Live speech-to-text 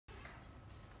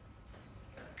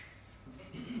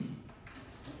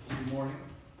Good morning.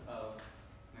 My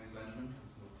name is Benjamin, as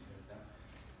most of you guys know.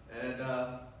 And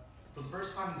for the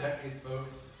first time in decades,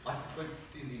 folks, life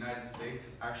expectancy in the United States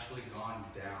has actually gone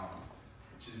down,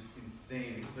 which is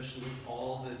insane, especially with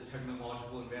all the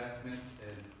technological advancements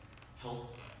and health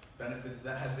benefits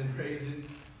that have been raising.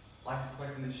 Life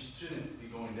expectancy shouldn't be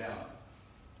going down.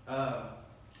 The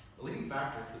leading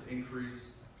factor for the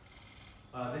increase,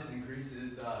 this increase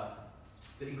is the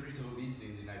increase of obesity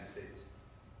in the United States,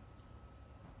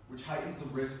 which heightens the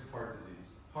risk of heart disease.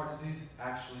 Heart disease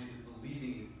actually is the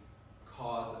leading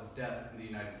cause of death in the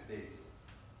United States.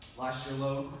 Last year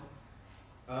alone,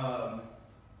 the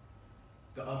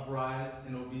uprise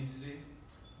in obesity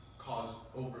caused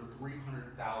over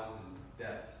 300,000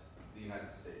 deaths in the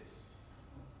United States,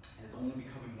 and is only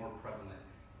becoming more prevalent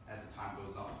as the time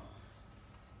goes on.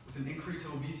 With an increase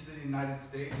of obesity in the United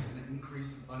States and an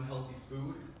increase of unhealthy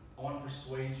food, I want to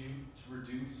persuade you to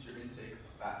reduce your intake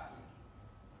of fast food.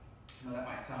 I know that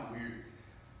might sound weird.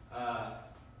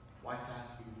 Why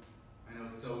fast food? I know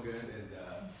it's so good and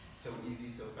so easy,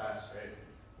 so fast, right?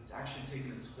 It's actually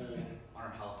taking a toll on our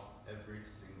health every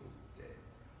single day.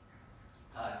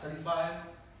 Study finds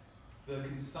the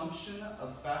consumption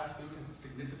of fast food has a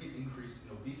significant increase in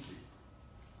obesity.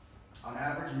 On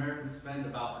average, Americans spend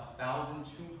about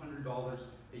 $1,200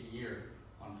 a year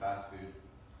on fast food. In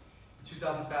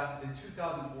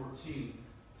 2014,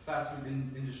 the fast food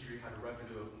industry had a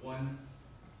revenue of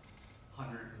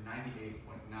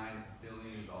 $198.9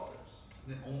 billion, and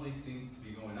it only seems to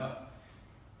be going up.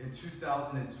 In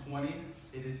 2020,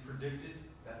 it is predicted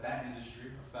that that industry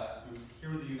of fast food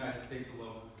here in the United States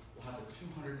alone will have a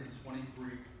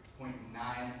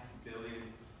 $223.9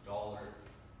 billion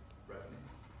revenue.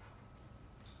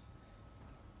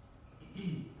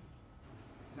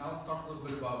 Now let's talk a little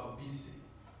bit about obesity.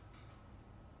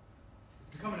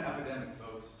 It's become an epidemic,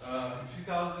 folks. In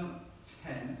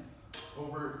 2010,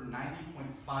 over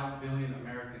 90.5 billion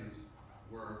Americans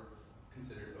were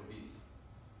considered obese,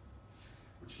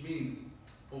 which means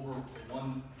over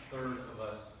 1/3 of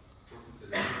us were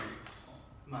considered obese.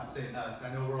 I'm not saying us, I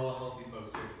know we're all healthy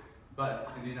folks here,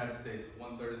 but in the United States,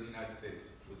 1/3 of the United States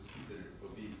was considered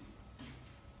obese.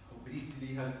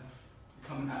 Obesity has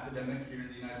become an epidemic here in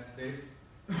the United States.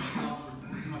 It accounts for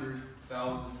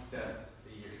 300,000 deaths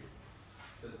a year,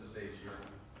 says the Sage Journal.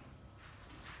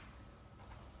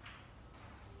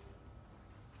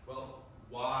 Well,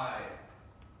 why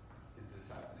is this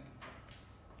happening?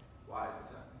 Why is this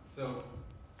happening? So,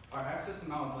 our excess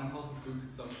amount of unhealthy food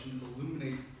consumption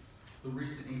illuminates the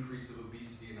recent increase of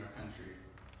obesity in our country,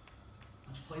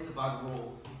 which plays a vital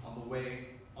role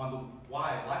on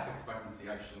why life expectancy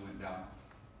actually went down.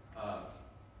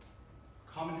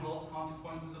 Common health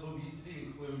consequences of obesity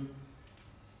include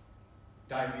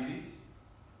diabetes,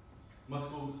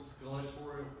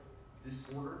 musculoskeletal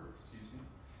disorder,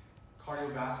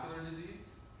 cardiovascular disease,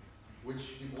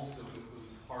 which also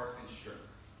includes heart and stroke,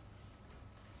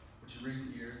 which in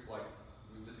recent years, like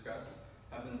we've discussed,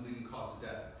 have been the leading cause of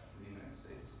death in the United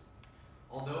States.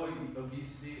 Although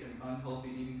obesity and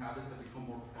unhealthy eating habits have become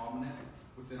more prominent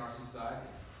within our society,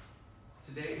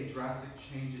 today a drastic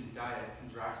change in diet can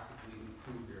drastically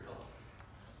improve your health.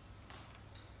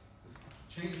 This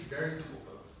change is very simple,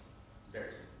 folks.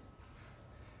 Very simple.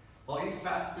 While eating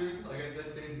fast food, like I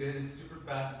said, tastes good, it's super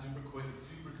fast, it's super quick, it's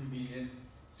super convenient,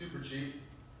 super cheap,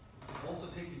 it's also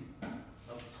taking a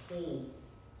toll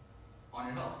on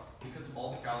your health because of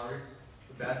all the calories,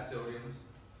 the bad sodiums,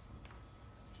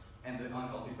 and the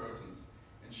unhealthy proteins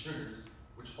and sugars,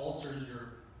 which alters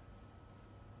your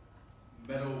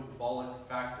metabolic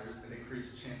factors and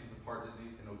increase chances of heart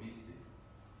disease and obesity.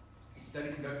 A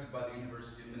study conducted by the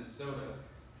University of Minnesota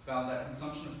found that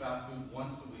consumption of fast food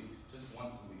once a week, just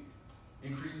once a week,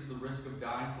 increases the risk of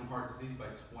dying from heart disease by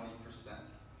 20%.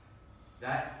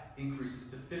 That increases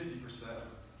to 50%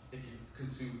 if you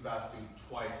consume fast food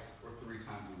twice or 3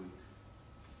 times a week.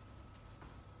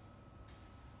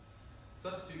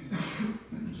 Substitute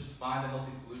is just find a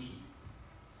healthy solution.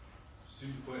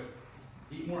 Super quick.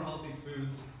 Eat more healthy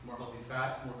foods, more healthy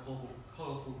fats, more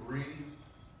colorful greens,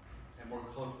 and more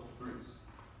colorful fruits.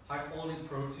 High quality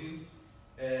protein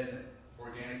and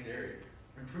organic dairy.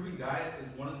 Improving diet is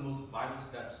one of the most vital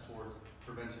steps towards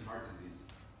preventing heart disease.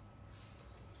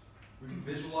 We can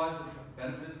visualize the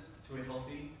benefits to a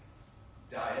healthy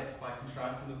diet by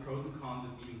contrasting the pros and cons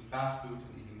of eating fast food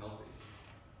and eating healthy.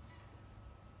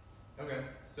 Okay,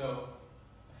 so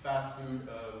fast food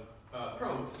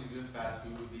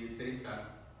would be it saves time,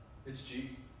 it's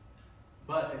cheap,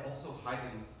 but it also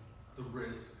heightens the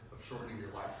risk of shortening your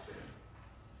lifespan.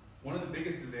 One of the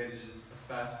biggest advantages of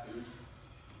fast food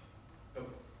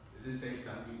is it saves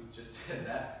time. We just said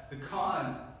that. The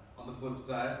con on the flip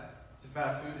side, to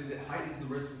fast food is it heightens the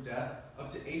risk of death,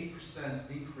 up to 80%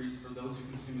 increase for those who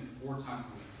consume it 4 times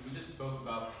a week. So we just spoke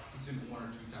about consuming it 1 or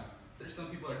 2 times. There's some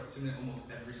people that consume it almost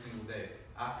every single day,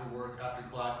 after work, after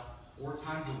class, 4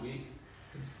 times a week.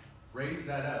 Could raise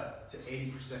that up to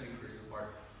 80% increase of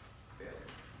heart failure.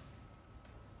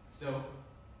 So,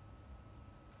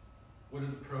 what are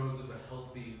the pros of a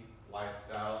healthy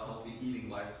lifestyle, a healthy eating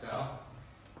lifestyle?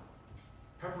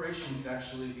 Preparation can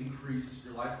actually increase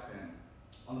your lifespan.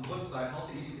 On the flip side,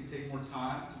 healthy eating can take more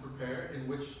time to prepare, in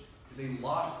which is a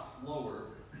lot slower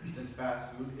than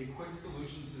fast food. A quick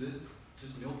solution to this is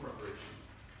just meal preparation.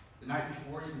 The night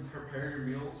before, you can prepare your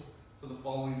meals for the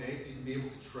following day, so you can be able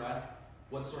to track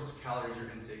what sorts of calories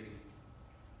you're intaking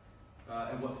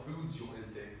and what foods you'll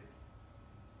intake,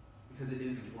 because it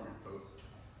is important, folks.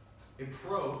 A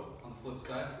pro, on the flip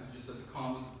side, because we just said the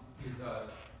con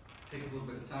takes a little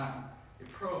bit of time, a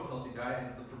pro of healthy diet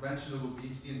is the prevention of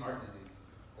obesity and heart disease.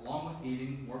 Along with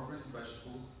eating more fruits and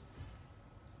vegetables,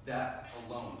 that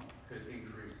alone could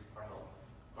increase our health,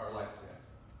 our lifespan.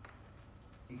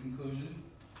 In conclusion,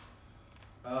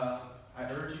 I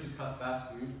urge you to cut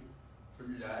fast food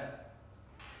from your diet.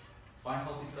 Find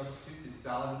healthy substitutes, a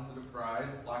salad instead of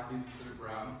fries, black beans instead of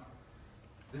brown.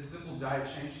 This simple diet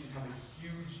change can have a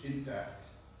huge impact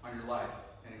on your life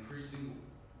and increasingly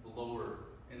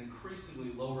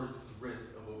lowers the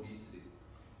risk of obesity.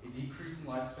 A decrease in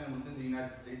lifespan within the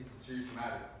United States is a serious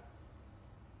matter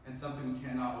and something we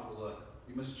cannot overlook.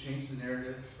 We must change the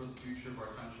narrative for the future of our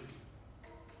country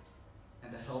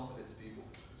and the health of its people.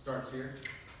 It starts here.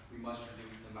 We must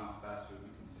reduce the amount of fast food we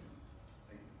consume.